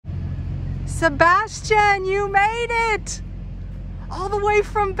Sebastian, you made it! All the way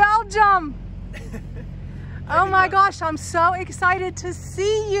from Belgium! Oh my gosh, I'm so excited to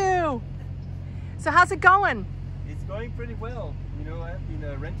see you! So how's it going? It's going pretty well. You know, I've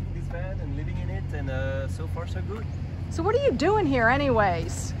been renting this van and living in it, and so far so good. So what are you doing here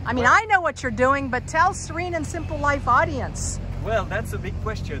anyways? I mean, I know what you're doing, but tell Serene and Simple Life audience. Well, that's a big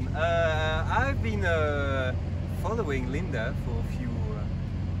question. I've been following Linda for a few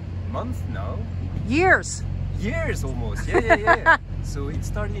months now. Years. Years almost, yeah. So it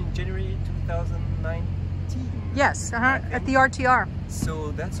started in January 2019. Yes, at the RTR.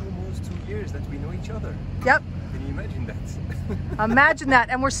 So that's almost 2 years that we know each other. Yep. Can you imagine that? Imagine that,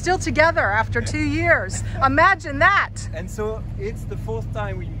 and we're still together after 2 years. Imagine that. And so it's the fourth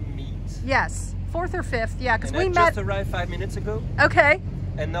time we meet. Yes, fourth or fifth, yeah, because we I met. just arrived 5 minutes ago. Okay.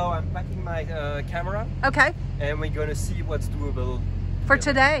 And now I'm packing my camera. Okay. And we're gonna see what's doable for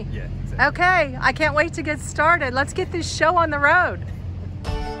today. Yeah, exactly. Okay, I can't wait to get started. Let's get this show on the road.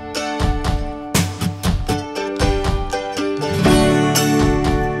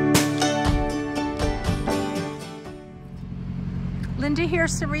 Linda here,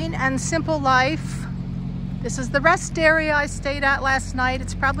 Serene and Simple Life. This is the rest area I stayed at last night.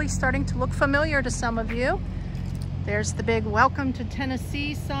 It's probably starting to look familiar to some of you. There's the big Welcome to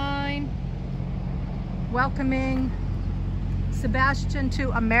Tennessee sign, welcoming Sebastian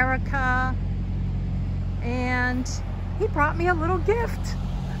to America. And he brought me a little gift.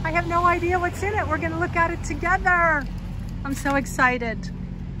 I have no idea what's in it. We're gonna look at it together. I'm so excited.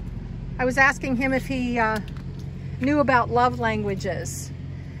 I was asking him if he knew about love languages.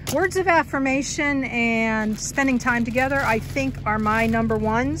 Words of affirmation and spending time together, I think, are my number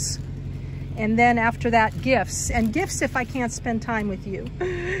ones. And then after that, gifts. And gifts if I can't spend time with you,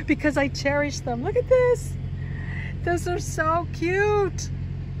 because I cherish them. Look at this. Those are so cute.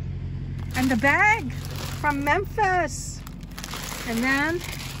 And the bag from Memphis. And then,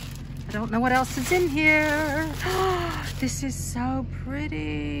 I don't know what else is in here. This is so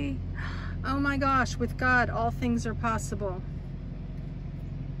pretty. Oh my gosh, with God, all things are possible.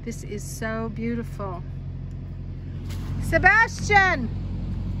 This is so beautiful. Sebastian,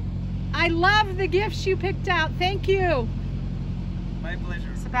 I love the gifts you picked out. Thank you. My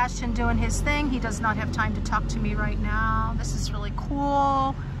pleasure. Sebastian doing his thing. He does not have time to talk to me right now. This is really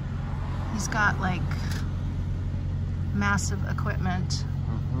cool. He's got like massive equipment.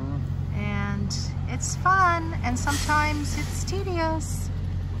 And it's fun, and sometimes it's tedious.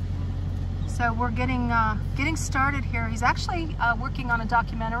 So we're getting started here. He's actually working on a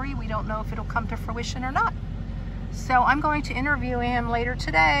documentary. We don't know if it'll come to fruition or not. So I'm going to interview him later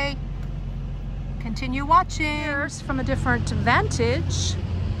today. Continue watching. Here's from a different vantage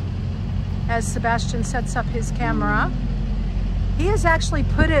as Sebastian sets up his camera. He has actually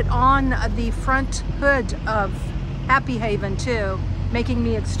put it on the front hood of Happy Haven too, making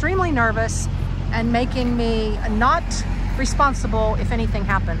me extremely nervous and making me not responsible if anything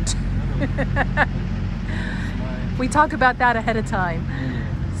happened. We talk about that ahead of time.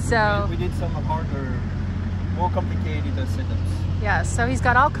 So we did some harder, more complicated setups. Yeah, so he's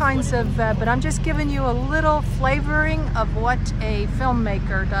got all kinds of, but I'm just giving you a little flavoring of what a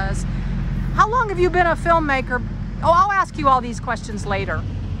filmmaker does. How long have you been a filmmaker? Oh, I'll ask you all these questions later.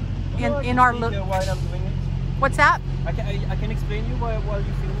 In our look. While I'm doing it. What's that? I can explain you while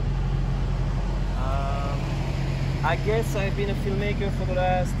you film. I guess I've been a filmmaker for the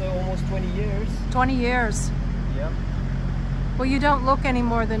last almost 20 years. 20 years. Yep. Well, you don't look any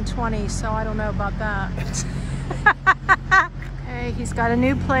more than 20, so I don't know about that. Okay, he's got a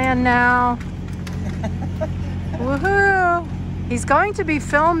new plan now. Woohoo! He's going to be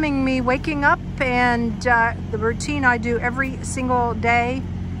filming me waking up and the routine I do every single day.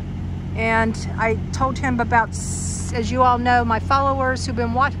 And I told him about, as you all know, my followers who've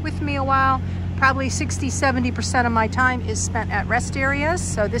been with me a while, probably 60–70% of my time is spent at rest areas,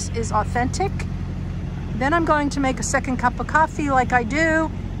 so this is authentic. Then I'm going to make a second cup of coffee like I do,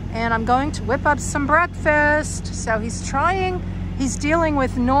 and I'm going to whip up some breakfast. So he's dealing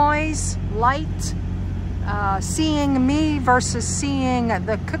with noise, light, seeing me versus seeing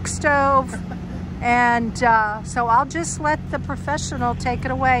the cook stove. And so I'll just let the professional take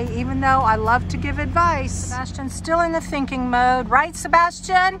it away, even though I love to give advice. Sebastian's still in the thinking mode, right,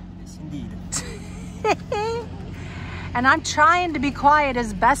 Sebastian? Yes, indeed. And I'm trying to be quiet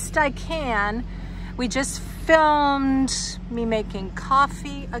as best I can. We just filmed me making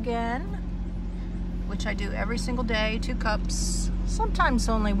coffee again, which I do every single day, 2 cups, sometimes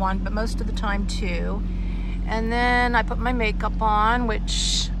only 1, but most of the time 2. And then I put my makeup on,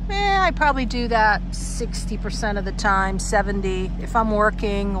 which I probably do that 60% of the time, 70 if I'm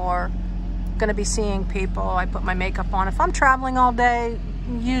working or going to be seeing people, I put my makeup on. If I'm traveling all day,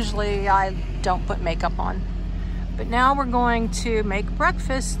 usually I don't put makeup on. But now we're going to make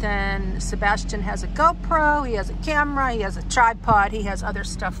breakfast, and Sebastian has a GoPro, he has a camera, he has a tripod, he has other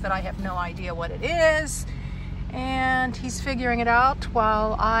stuff that I have no idea what it is. And he's figuring it out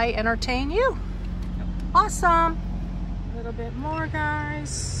while I entertain you. Awesome. A little bit more,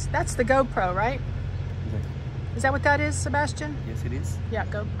 guys. That's the GoPro, right? Exactly. Is that what that is, Sebastian? Yes, it is. Yeah,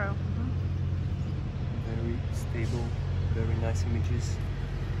 GoPro. Very stable, very nice images.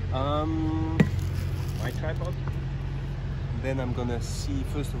 My tripod. Then I'm gonna see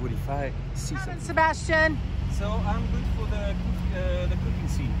first of all if I see something. Sebastian. So I'm good for the cooking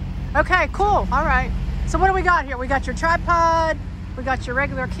scene. Okay, cool. All right. So what do we got here? We got your tripod. We got your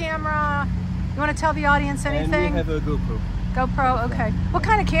regular camera. You want to tell the audience anything? And we have a GoPro. GoPro, okay. What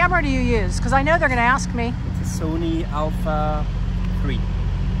kind of camera do you use? Because I know they're going to ask me. It's a Sony Alpha 3.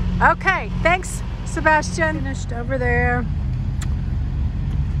 Okay, thanks, Sebastian. Finished over there.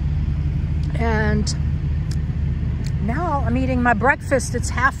 And now I'm eating my breakfast. It's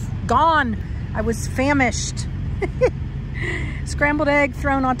half gone. I was famished. Scrambled egg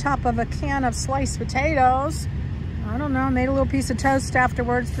thrown on top of a can of sliced potatoes. I don't know, made a little piece of toast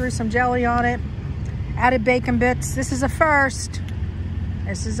afterwards, threw some jelly on it, added bacon bits. This is a first.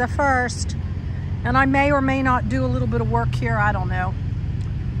 This is a first. And I may or may not do a little bit of work here, I don't know.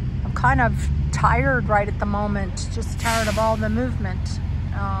 I'm kind of tired right at the moment, just tired of all the movement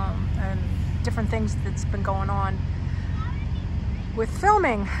and different things that's been going on with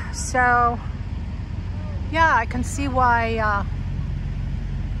filming. So yeah, I can see why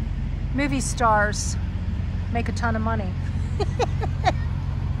movie stars make a ton of money.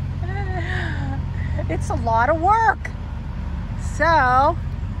 It's a lot of work. So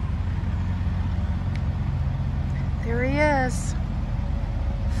there he is,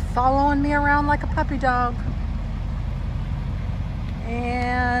 following me around like a puppy dog.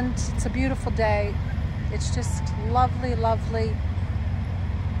 And it's a beautiful day. It's just lovely, lovely.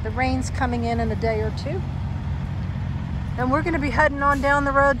 The rain's coming in a day or two. And we're going to be heading on down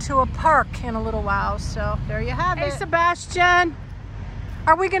the road to a park in a little while. So there you have it. Hey, Sebastian,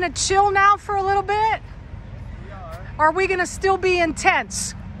 are we going to chill now for a little bit? We are. Are we going to still be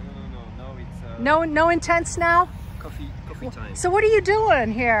intense? No, it's No intense now? coffee time. So what are you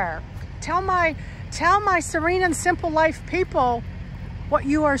doing here? Tell my Serene and Simple Life people what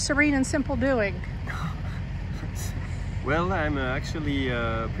you are Serene and Simple doing. Well, I'm actually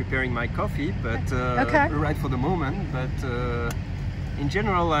preparing my coffee, but okay. Right for the moment. But in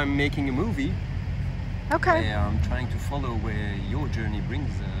general, I'm making a movie. Okay. I'm trying to follow where your journey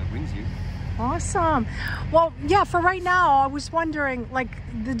brings you. Awesome. Well, yeah, for right now, I was wondering, like,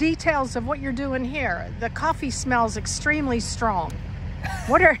 the details of what you're doing here. The coffee smells extremely strong.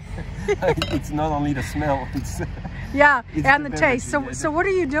 What are... It's not only the smell, it's... Yeah, it's and the taste. So what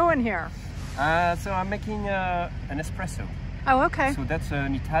are you doing here? So I'm making an espresso. Oh, okay. So that's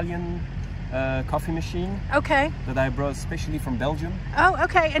an Italian coffee machine. Okay. That I brought especially from Belgium. Oh,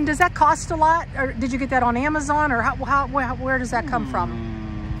 okay. And does that cost a lot? Or did you get that on Amazon? Or where does that come from?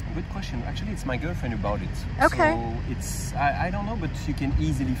 Good question. Actually, it's my girlfriend who bought it. Okay. So it's, I don't know, but you can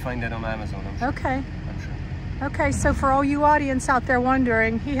easily find that on Amazon, I'm sure. Okay. I'm sure. Okay, so for all you audience out there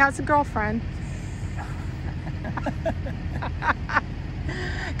wondering, he has a girlfriend.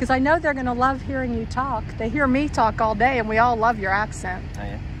 Because I know they're going to love hearing you talk. They hear me talk all day, and we all love your accent. Oh,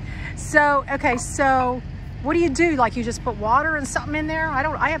 yeah. So, okay, so what do you do? Like, you just put water and something in there?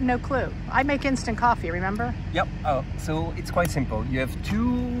 I have no clue. I make instant coffee, remember? Yep. Oh, so it's quite simple. You have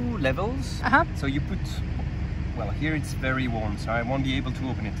 2 levels. Uh-huh. So you put, well, here it's very warm, so I won't be able to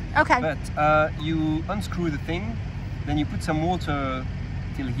open it. Okay. But you unscrew the thing, then you put some water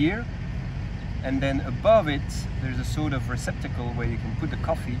till here, and then above it there's a sort of receptacle where you can put the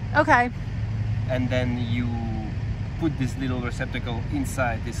coffee. Okay. And then you put this little receptacle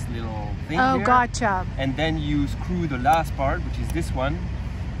inside this little thing. Oh, here. gotcha. And then you screw the last part, which is this one.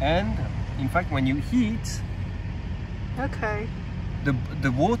 And in fact, when you heat, okay,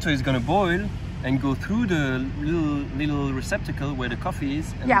 the water is gonna boil and go through the little receptacle where the coffee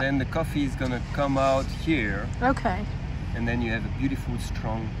is, and then the coffee is gonna come out here. Okay. And then you have a beautiful,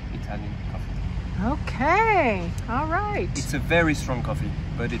 strong Italian coffee. Okay, all right. It's a very strong coffee,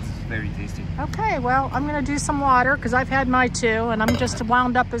 but it's very tasty. Okay, well, I'm gonna do some water because I've had my 2 and I'm just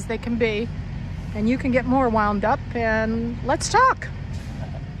wound up as they can be. And you can get more wound up, and let's talk.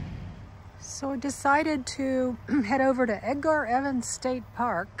 So I decided to head over to Edgar Evans State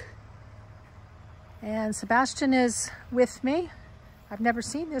Park. And Sebastian is with me. I've never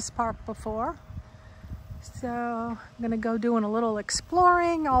seen this park before. So I'm gonna go doing a little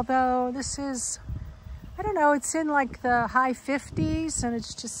exploring, although this is, I don't know, it's in like the high 50s and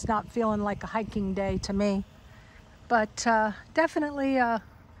it's just not feeling like a hiking day to me. But definitely a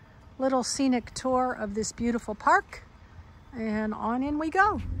little scenic tour of this beautiful park, and on in we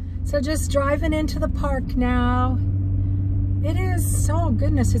go. So just driving into the park now. It is, oh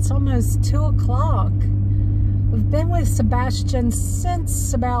goodness, it's almost 2 o'clock. We've been with Sebastian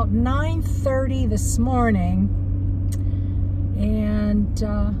since about 9:30 this morning. And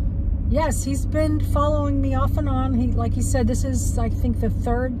yes, he's been following me off and on. Like he said, this is, I think, the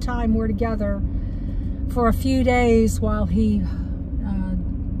 3rd time we're together for a few days while he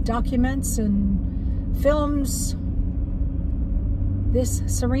documents and films this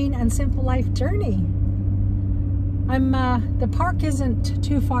Serene and Simple Life journey. The park isn't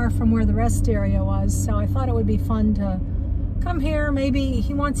too far from where the rest area was, so I thought it would be fun to come here. Maybe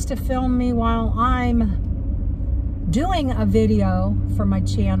he wants to film me while I'm doing a video for my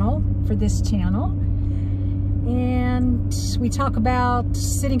channel, for this channel. And we talk about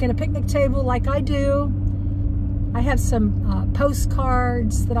sitting at a picnic table like I do. I have some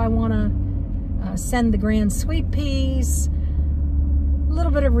postcards that I want to send the Grand Sweet Peas. A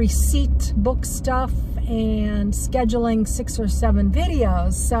little bit of receipt book stuff and scheduling 6 or 7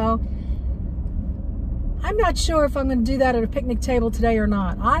 videos. So I'm not sure if I'm going to do that at a picnic table today or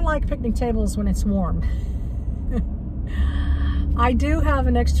not. I like picnic tables when it's warm. I do have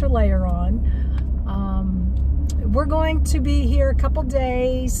an extra layer on. We're going to be here a couple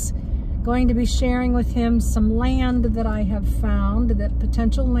days, going to be sharing with him some land that I have found, that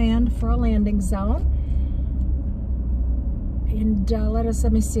potential land for a landing zone. And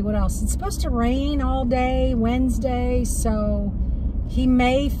let me see what else. It's supposed to rain all day Wednesday, so he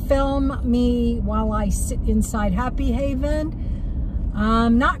may film me while I sit inside Happy Haven.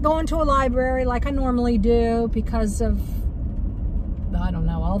 I'm not going to a library like I normally do because of, I don't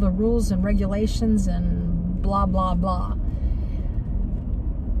know, all the rules and regulations and blah, blah, blah.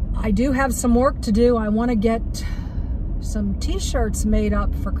 I do have some work to do. I want to get some t-shirts made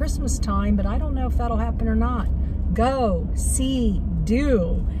up for Christmas time, but I don't know if that'll happen or not. Go, see,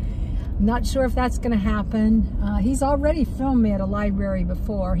 do. I'm not sure if that's going to happen. He's already filmed me at a library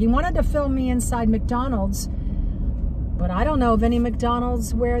before. He wanted to film me inside McDonald's, but I don't know of any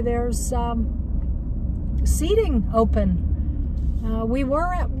McDonald's where there's seating open.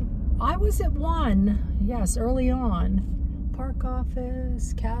 I was at one, yes, early on. Park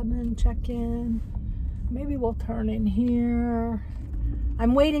office, cabin, check-in. Maybe we'll turn in here.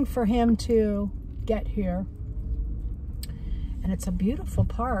 I'm waiting for him to get here. And it's a beautiful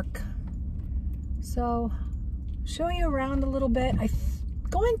park. So, show you around a little bit. I'm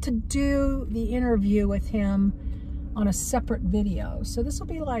going to do the interview with him on a separate video. So this will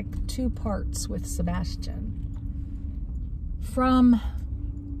be like 2 parts with Sebastian. From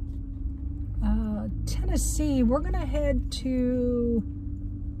Tennessee, we're gonna head to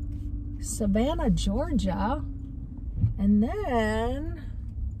Savannah, Georgia, and then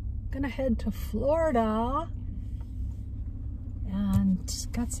gonna head to Florida. And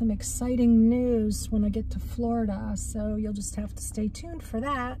got some exciting news when I get to Florida, so you'll just have to stay tuned for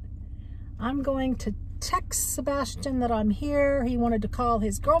that. I'm going to text Sebastian that I'm here. He wanted to call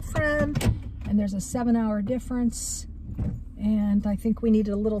his girlfriend, and there's a 7-hour difference, and I think we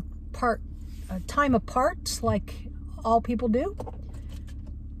needed a little time apart, like all people do.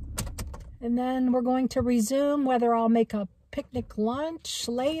 And then we're going to resume, whether I'll make a picnic lunch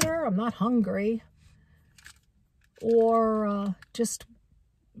later, I'm not hungry, or just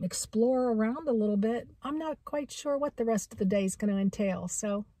explore around a little bit. I'm not quite sure what the rest of the day is going to entail,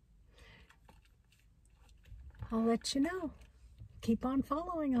 so I'll let you know. Keep on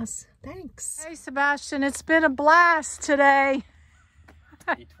following us. Thanks. Hey, Sebastian, it's been a blast today.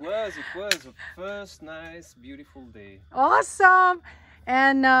 It was a first nice, beautiful day. Awesome.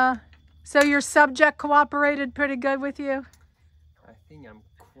 And so your subject cooperated pretty good with you? I think I'm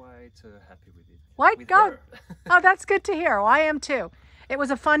quite happy with it. What? Go. Oh, that's good to hear. Well, I am too. It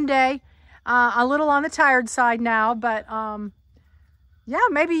was a fun day. A little on the tired side now, but yeah,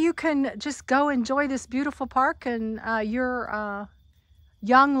 maybe you can just go enjoy this beautiful park and your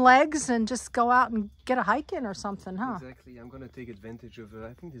young legs and just go out and get a hike in or something, huh? Exactly. I'm going to take advantage of,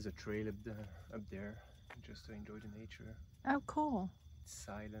 I think there's a trail up there just to enjoy the nature. Oh, cool. It's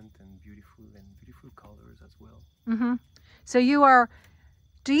silent and beautiful colors as well. Mm-hmm. So you are,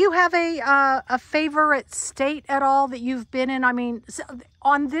 do you have a favorite state at all that you've been in? I mean,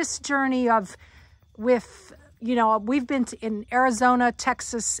 on this journey with, you know, we've been in Arizona,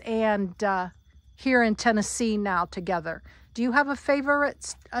 Texas, and here in Tennessee now together. Do you have a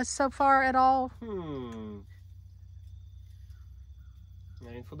favorite so far at all? I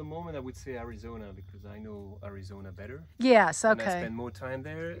mean, for the moment, I would say Arizona because I know Arizona better. Yes, okay. And I spend more time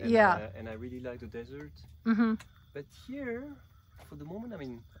there. And, yeah. And I really like the desert. But here, for the moment, I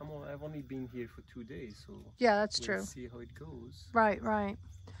mean, I've only been here for 2 days, so yeah, that's we'll true. see how it goes. Right, right.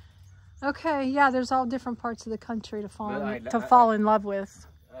 Okay, yeah, there's all different parts of the country to fall in love with.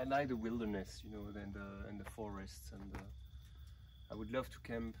 I like the wilderness, you know, and the forests, and I would love to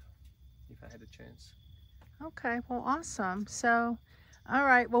camp if I had a chance. Okay, well, awesome. So, all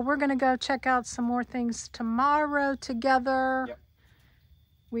right, well, we're going to go check out some more things tomorrow together. Yep.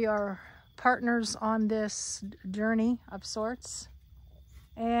 We are partners on this journey of sorts.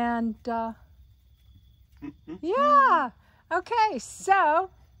 And, yeah, okay, so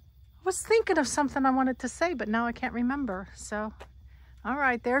I was thinking of something I wanted to say, but now I can't remember. So, all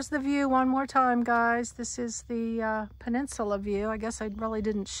right, there's the view one more time, guys. This is the peninsula view. I guess I really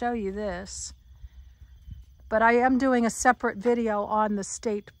didn't show you this. But I am doing a separate video on the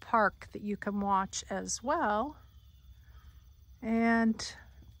state park that you can watch as well. And,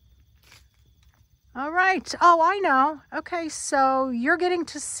 all right. Oh, I know. Okay, so you're getting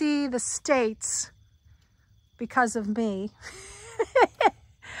to see the States because of me.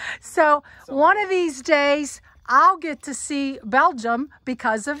 So one of these days, I'll get to see Belgium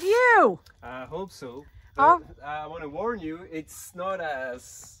because of you. I hope so. But I want to warn you, it's not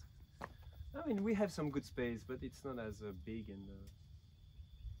as... I mean, we have some good space, but it's not as big and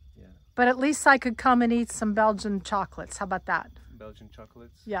yeah. But at least I could come and eat some Belgian chocolates. How about that? Belgian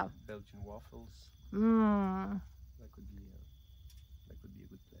chocolates. Yeah. Belgian waffles. That could be a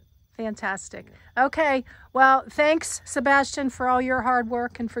good plan. Fantastic. Yeah. Okay. Well, thanks, Sebastian, for all your hard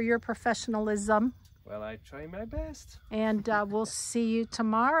work and for your professionalism. Well, I try my best. And we'll see you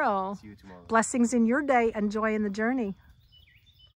tomorrow. See you tomorrow. Blessings in your day and joy in the journey.